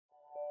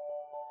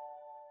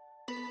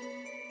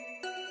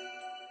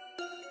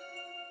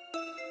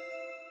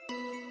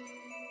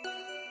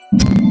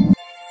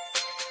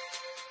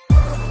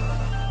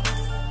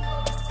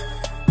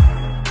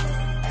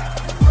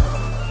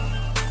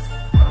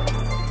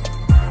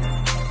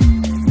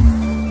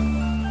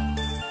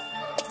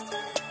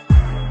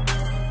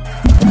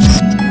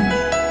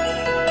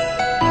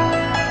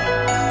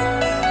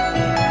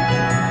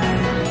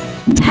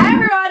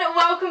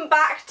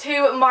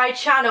my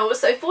channel.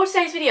 So for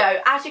today's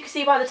video, as you can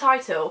see by the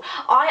title,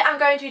 I am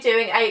going to be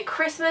doing a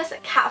Christmas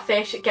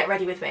catfish get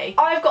ready with me.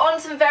 I've got on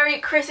some very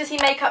Christmassy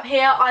makeup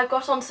here, I've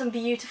got on some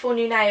beautiful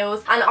new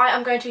nails, and I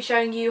am going to be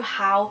showing you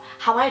how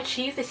I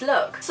achieve this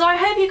look. So I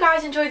hope you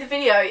guys enjoyed the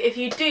video. If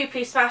you do,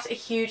 please smash a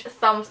huge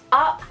thumbs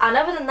up, and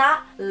other than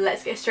that,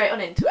 let's get straight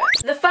on into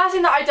it. The first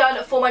thing that I've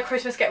done for my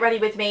Christmas get ready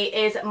with me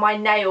is my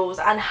nails,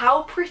 and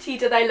how pretty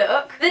do they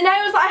look? The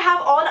nails that I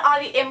have on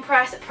are the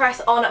Impress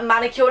press-on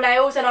manicure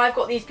nails, and I've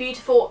got these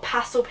beautiful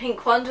pastel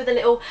pink ones with a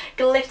little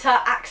glitter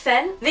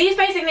accent. These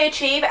basically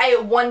achieve a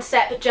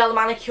one-step gel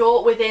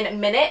manicure within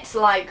minutes,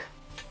 like,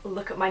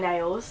 look at my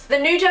nails. The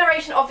new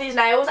generation of these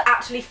nails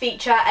actually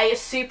feature a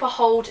super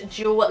hold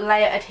dual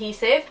layer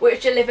adhesive,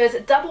 which delivers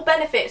double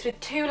benefits with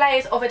 2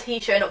 layers of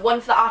adhesion,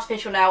 one for the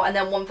artificial nail and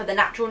then one for the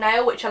natural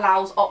nail, which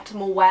allows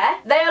optimal wear.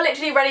 They are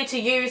literally ready to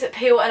use,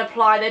 peel and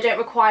apply. They don't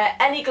require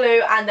any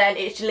glue, and then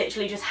it's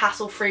literally just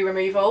hassle-free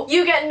removal.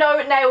 You get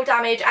no nail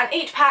damage, and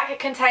each pack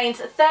contains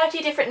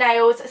 30 different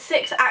nails,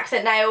 6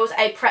 accent nails,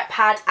 a prep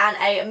pad and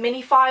a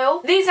mini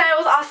file. These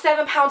nails are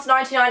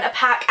 £7.99 a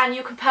pack, and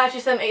you can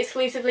purchase them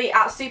exclusively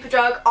at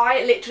Superdrug.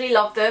 I literally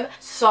love them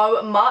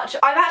so much.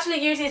 I've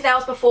actually used these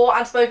nails before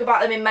and spoke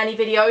about them in many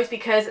videos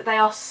because they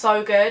are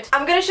so good.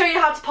 I'm going to show you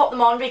how to pop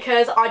them on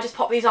because I just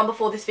popped these on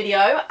before this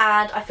video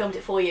and I filmed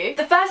it for you.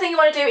 The first thing you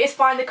want to do is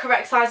find the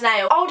correct size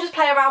nail. I'll just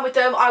play around with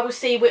them. I will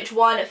see which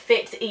one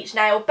fits each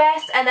nail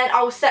best, and then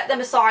I will set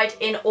them aside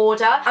in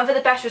order, and for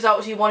the best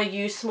results you want to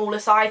use smaller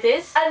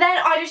sizes. And then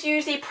I just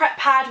use the prep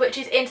pad, which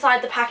is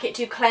inside the packet,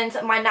 to cleanse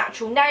my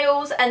natural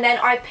nails, and then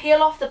I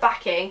peel off the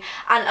backing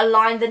and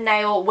align the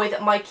nail with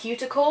my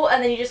cuticle,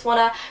 and then you just want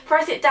to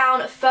press it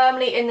down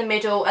firmly in the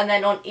middle and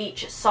then on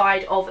each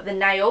side of the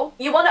nail.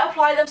 You want to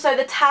apply them so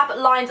the tab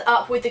lines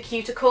up with the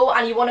cuticle,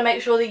 and you want to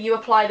make sure that you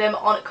apply them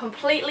on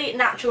completely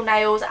natural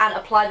nails and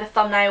apply the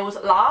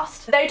thumbnails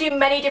last. They do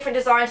many different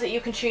designs that you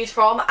can choose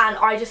from, and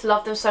I just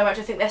love them so much.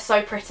 I think they're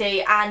so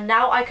pretty, and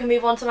now I can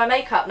move on to my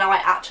makeup. Now I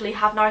actually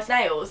have nice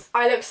nails.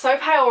 I look so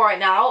pale right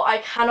now. I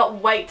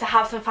cannot wait to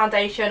have some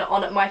foundation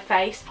on my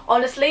face.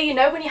 Honestly, you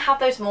know when you have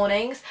those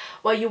mornings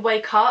where you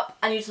wake up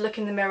and you just look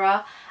in the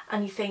mirror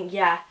and you think,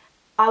 yeah,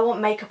 I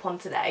want makeup on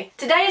today.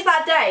 Today is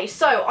that day,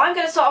 so I'm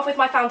going to start off with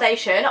my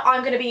foundation.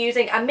 I'm going to be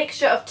using a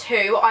mixture of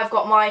 2. I've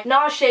got my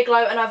NARS Sheer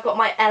Glow and I've got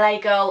my LA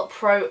Girl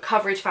Pro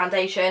Coverage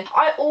Foundation.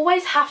 I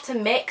always have to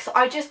mix.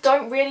 I just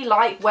don't really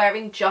like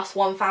wearing just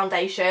one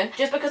foundation,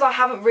 just because I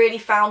haven't really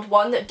found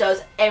one that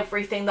does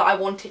everything that I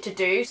want it to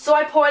do. So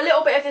I pour a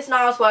little bit of this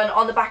NARS one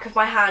on the back of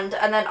my hand,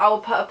 and then I will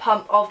put a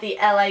pump of the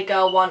LA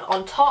Girl one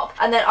on top,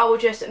 and then I will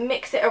just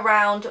mix it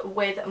around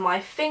with my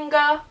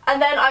finger, and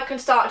then I can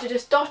start to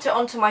just dot it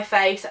onto my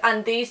face.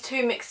 And these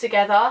two mixed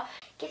together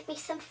give me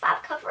some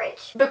fab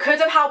coverage.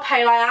 Because of how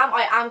pale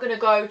I am going to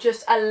go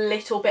just a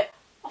little bit.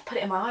 I'll put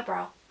it in my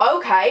eyebrow.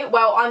 Okay,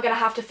 well, I'm going to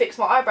have to fix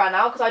my eyebrow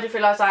now because I just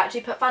realised I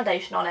actually put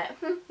foundation on it.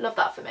 Love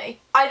that for me.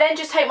 I then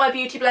just take my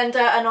beauty blender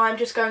and I'm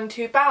just going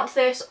to bounce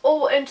this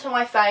all into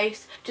my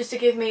face just to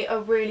give me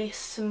a really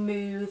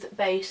smooth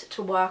base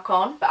to work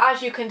on. But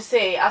as you can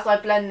see, as I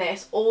blend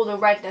this, all the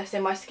redness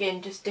in my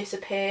skin just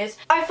disappears.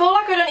 I feel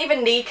like I don't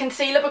even need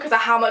concealer because of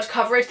how much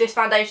coverage this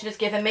foundation has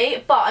given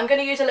me, but I'm going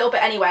to use a little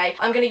bit anyway.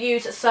 I'm going to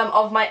use some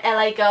of my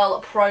LA Girl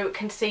Pro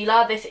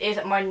Concealer. This is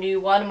my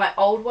new one. My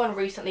old one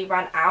recently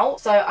ran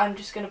out, so I'm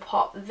just going to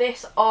pop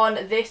this on.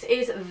 This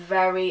is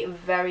very,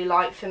 very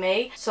light for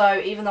me,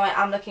 so even though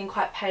I am looking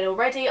quite pale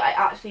already, I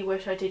actually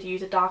wish I did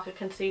use a darker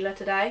concealer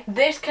today.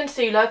 This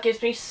concealer gives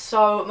me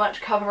so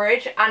much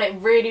coverage, and it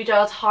really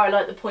does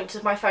highlight the points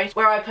of my face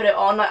where I put it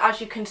on. Like,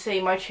 as you can see,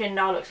 my chin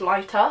now looks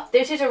lighter.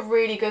 This is a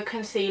really good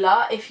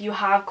concealer if you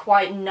have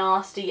quite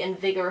nasty and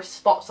vigorous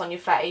spots on your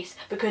face,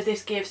 because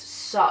this gives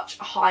such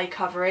high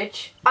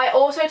coverage. I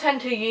also tend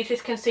to use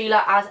this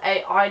concealer as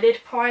a eyelid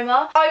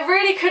primer. I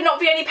really could not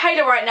be any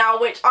paler right now,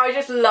 which I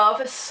just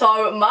love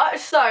so much.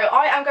 So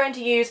I am going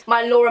to use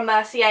my Laura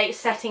Mercier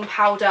setting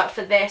powder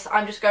for this.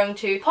 I'm just going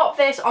to pop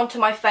this onto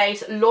my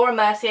face. Laura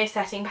Mercier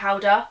setting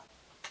powder,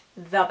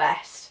 the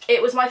best.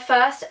 It was my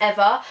first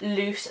ever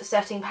loose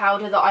setting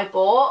powder that I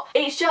bought.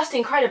 It's just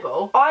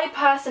incredible. I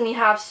personally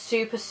have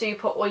super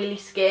oily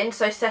skin,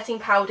 so setting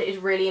powder is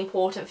really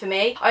important for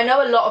me. I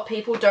know a lot of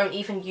people don't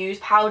even use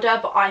powder,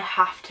 but I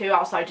have to,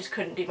 else I just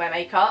couldn't do my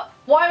makeup.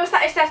 While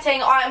that is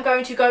setting, I am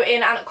going to go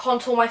in and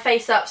contour my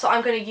face up, so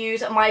I'm going to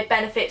use my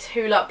Benefit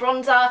Hoola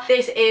bronzer.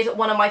 This is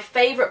one of my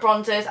favourite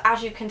bronzers.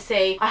 As you can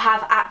see, I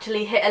have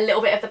actually hit a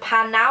little bit of the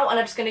pan now, and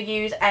I'm just going to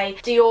use a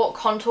Dior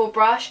contour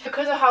brush.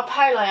 Because of how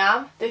pale I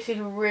am, this is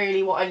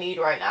really what I need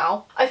right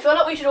now. I feel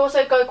like we should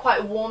also go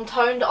quite warm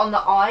toned on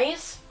the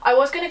eyes. I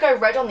was going to go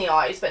red on the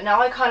eyes, but now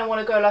I kind of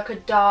want to go like a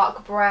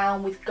dark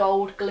brown with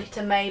gold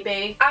glitter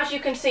maybe. As you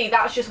can see,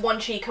 that's just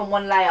one cheek and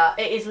one layer.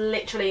 It is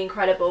literally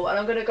incredible, and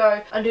I'm going to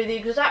go and do the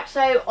exact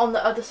same on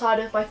the other side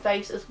of my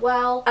face as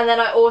well. And then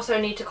I also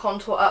need to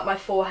contour up my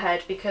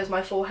forehead because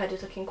my forehead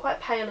is looking quite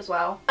pale as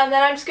well. And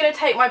then I'm just going to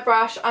take my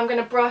brush, I'm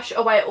going to brush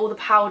away all the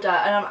powder,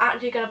 and I'm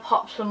actually going to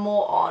pop some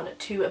more on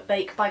to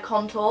bake my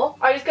contour.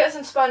 I just get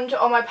some sponge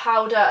on my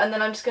powder, and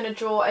then I'm just going to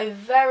draw a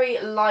very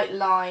light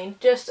line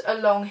just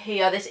along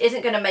here. This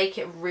isn't going to make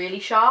it really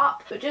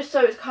sharp, but just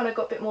so it's kind of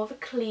got a bit more of a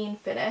clean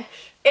finish.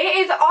 It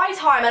is eye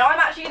time, and I'm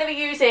actually going to be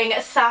using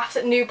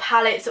Saf's new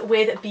palettes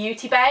with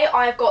Beauty Bay.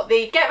 I've got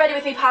the Get Ready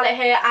With Me palette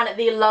here and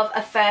the Love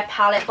Affair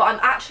palette, but I'm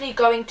actually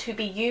going to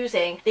be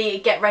using the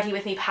Get Ready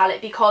With Me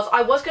palette because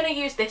I was going to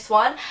use this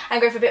one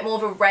and go for a bit more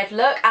of a red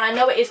look, and I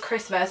know it is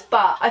Christmas,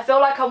 but I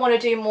feel like I want to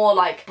do more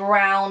like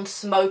brown,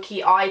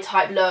 smoky eye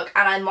type look,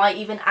 and I might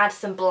even add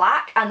some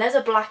black, and there's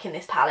a black in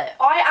this palette.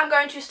 I am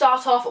going to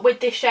start off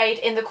with this shade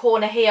in the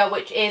corner here,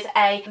 which is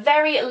a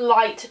very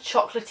light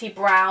chocolatey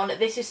brown.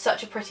 This is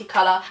such a pretty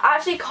colour.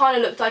 Actually kind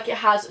of looks like it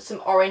has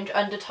some orange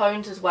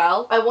undertones as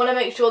well. I want to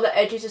make sure the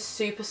edges are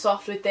super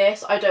soft with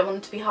this. I don't want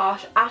them to be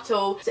harsh at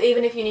all. So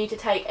even if you need to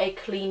take a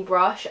clean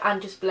brush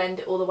and just blend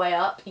it all the way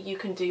up, you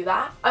can do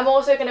that. I'm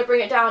also going to bring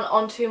it down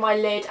onto my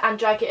lid and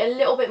drag it a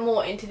little bit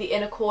more into the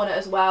inner corner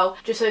as well,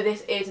 just so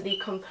this is the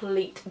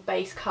complete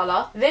base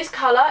colour. This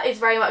colour is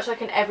very much like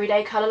an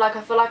everyday colour. Like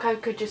I feel like I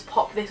could just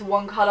pop this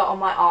one colour on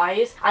my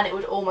eyes and it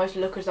would almost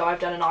look as though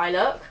I've done an eye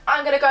look.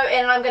 I'm going to go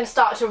in and I'm going to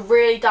start to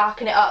really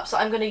darken it up. So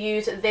I'm going to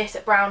use this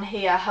brown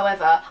here.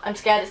 However, I'm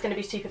scared it's going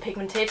to be super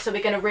pigmented, so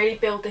we're going to really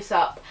build this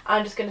up.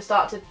 I'm just going to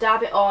start to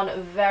dab it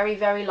on very,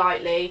 very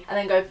lightly and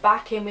then go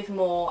back in with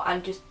more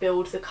and just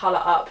build the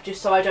colour up,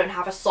 just so I don't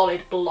have a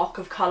solid block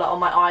of colour on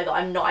my eye that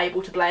I'm not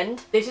able to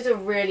blend. This is a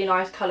really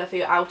nice colour for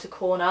your outer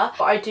corner,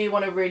 but I do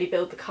want to really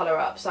build the colour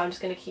up, so I'm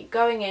just going to keep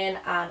going in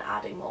and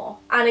adding more.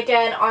 And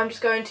again, I'm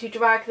just going to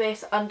drag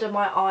this under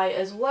my eye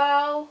as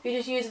well. You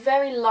just use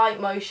very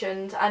light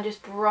motions and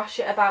just brush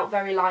it about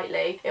very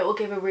lightly. It will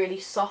give a really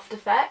soft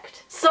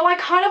effect. So I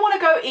kind of want to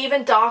go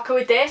even darker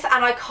with this,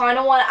 and I kind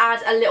of want to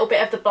add a little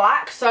bit of the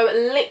black. So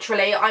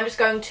literally I'm just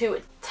going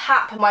to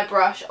tap my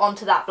brush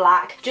onto that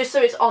black just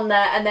so it's on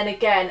there, and then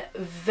again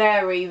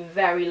very,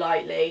 very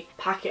lightly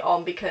pack it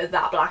on because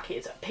that black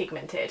is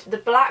pigmented. The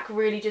black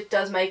really just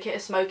does make it a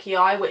smoky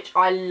eye, which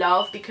I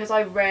love because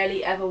I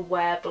rarely ever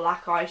wear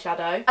black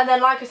eyeshadow. And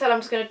then like I said, I'm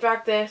just going to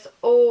drag this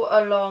all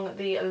along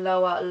the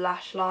lower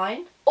lash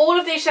line. All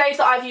of these shades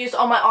that I've used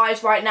on my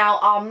eyes right now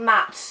are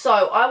matte, so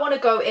I want to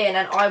go in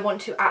and I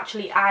want to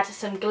actually add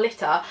some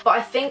glitter, but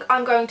I think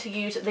I'm going to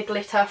use the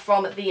glitter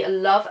from the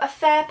Love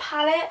Affair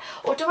palette,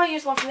 or do I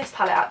use one from this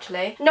palette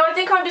actually? No, I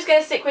think I'm just going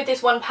to stick with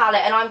this one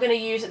palette and I'm going to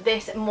use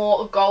this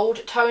more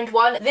gold toned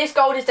one. This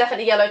gold is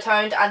definitely yellow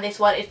toned and this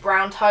one is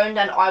brown toned,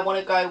 and I want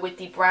to go with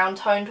the brown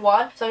toned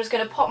one. So I'm just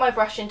going to pop my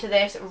brush into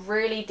this,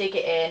 really dig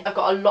it in. I've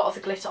got a lot of the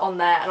glitter on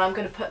there, and I'm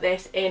going to put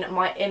this in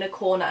my inner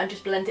corner and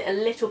just blend it a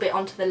little bit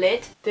onto the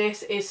lid.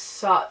 This is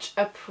such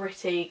a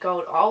pretty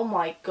gold. Oh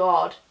my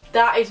god.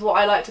 That is what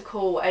I like to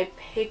call a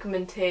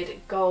pigmented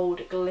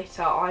gold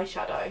glitter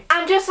eyeshadow.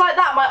 And just like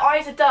that, my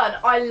eyes are done.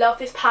 I love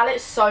this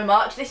palette so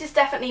much. This is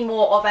definitely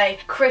more of a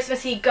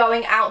Christmassy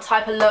going out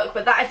type of look,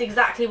 but that is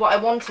exactly what I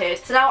wanted.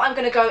 So now I'm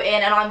going to go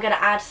in and I'm going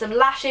to add some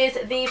lashes.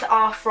 These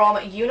are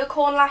from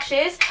Unicorn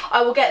Lashes.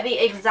 I will get the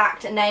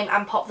exact name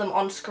and pop them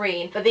on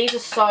screen, but these are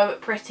so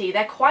pretty.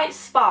 They're quite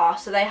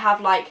sparse, so they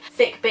have like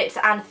thick bits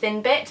and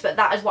thin bits, but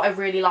that is what I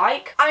really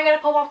like. I'm going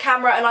to pop off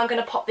camera and I'm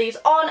going to pop these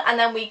on, and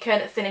then we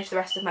can finish the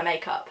rest of my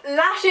makeup.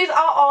 Lashes are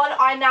on.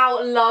 I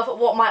now love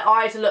what my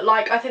eyes look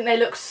like. I think they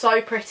look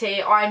so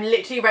pretty. I'm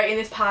literally rating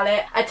this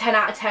palette a 10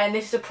 out of 10.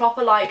 This is a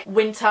proper like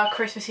winter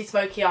Christmassy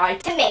smoky eye.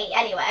 To me,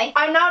 anyway.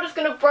 I'm now just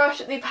going to brush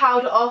the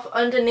powder off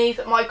underneath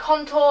my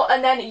contour,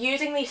 and then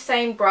using the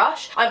same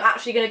brush, I'm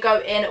actually going to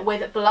go in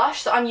with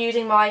blush. So I'm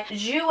using my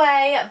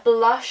Jouer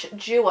Blush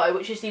Duo,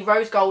 which is the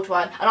rose gold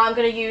one, and I'm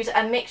going to use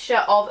a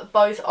mixture of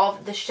both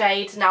of the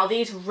shades. Now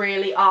these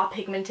really are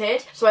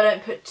pigmented, so I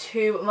don't put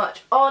too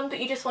much on, but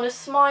you just want to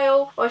smile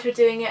whilst you're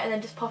doing it and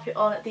then just pop it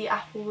on at the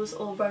apples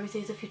or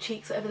roses of your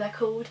cheeks, whatever they're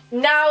called.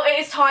 Now it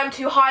is time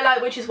to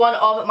highlight, which is one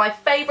of my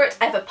favourite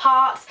ever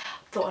parts.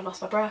 Thought I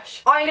lost my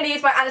brush. I'm going to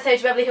use my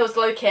Anastasia Beverly Hills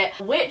Glow Kit,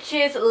 which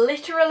is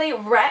literally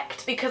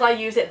wrecked because I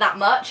use it that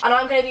much, and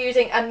I'm going to be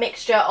using a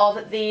mixture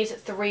of these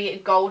 3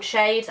 gold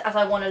shades as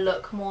I want to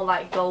look more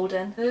like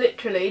golden.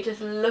 Literally just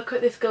look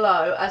at this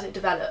glow as it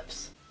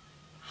develops.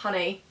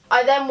 Honey.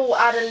 I then will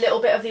add a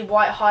little bit of the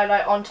white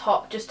highlight on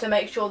top just to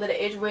make sure that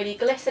it is really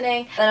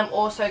glistening. Then I'm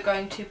also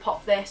going to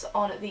pop this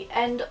on the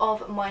end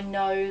of my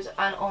nose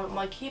and on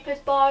my cupid's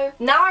bow.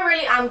 Now I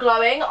really am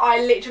glowing. I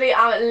literally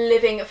am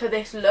living for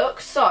this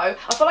look. So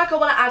I feel like I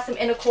want to add some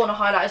inner corner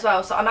highlight as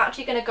well. So I'm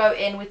actually going to go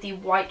in with the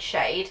white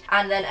shade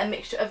and then a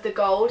mixture of the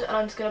gold, and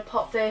I'm just going to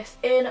pop this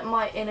in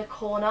my inner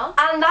corner.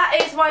 And that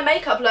is my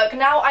makeup look.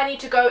 Now I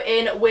need to go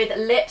in with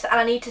lips and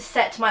I need to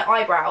set my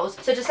eyebrows.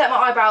 So to set my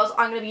eyebrows,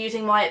 I'm going to be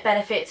using my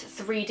Benefit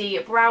It's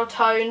 3D brow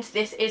tones.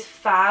 This is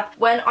fab.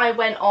 When I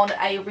went on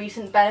a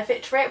recent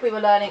benefit trip, we were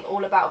learning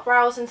all about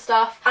brows and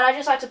stuff, and I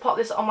just like to pop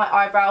this on my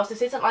eyebrows.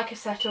 This isn't like a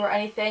setter or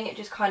anything, it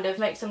just kind of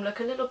makes them look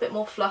a little bit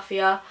more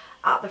fluffier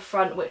at the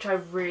front, which I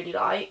really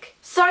like.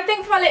 So I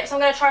think for my lips I'm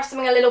going to try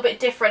something a little bit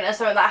different and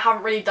something that I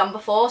haven't really done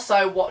before,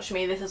 so watch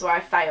me, this is where I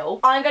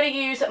fail. I'm going to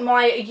use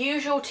my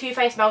usual Too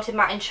Faced Melted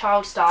Matte in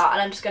Child Star, and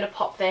I'm just going to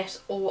pop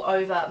this all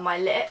over my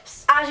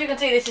lips. As you can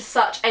see, this is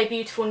such a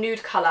beautiful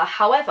nude colour.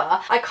 However,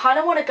 I kind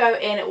of want to go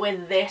in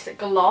with this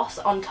gloss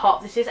on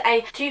top. This is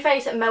a Too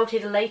Faced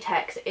Melted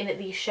Latex in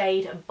the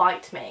shade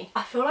Bite Me.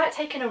 I feel like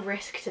taking a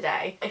risk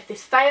today. If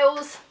this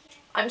fails,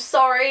 I'm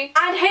sorry.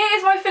 And here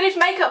is my finished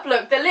makeup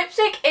look. The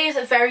lipstick is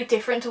very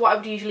different to what I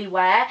would usually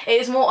wear. It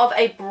is more of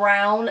a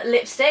brown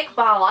lipstick,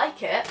 but I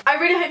like it. I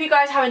really hope you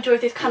guys have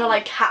enjoyed this kind of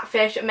like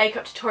Catfish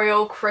makeup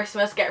tutorial,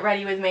 Christmas, get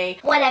ready with me.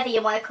 Whatever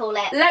you want to call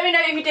it. Let me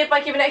know if you did by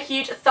giving it a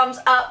huge thumbs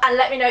up, and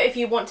let me know if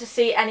you want to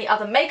see any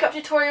other makeup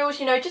tutorials,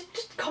 you know,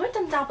 just comment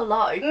them down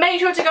below. Make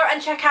sure to go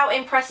and check out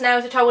Impress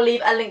Nails, which I will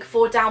leave a link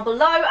for down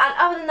below. And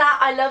other than that,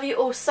 I love you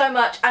all so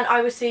much, and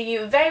I will see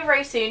you very,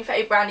 very soon for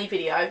a brand new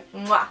video.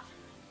 Mwah.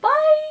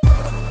 Bye!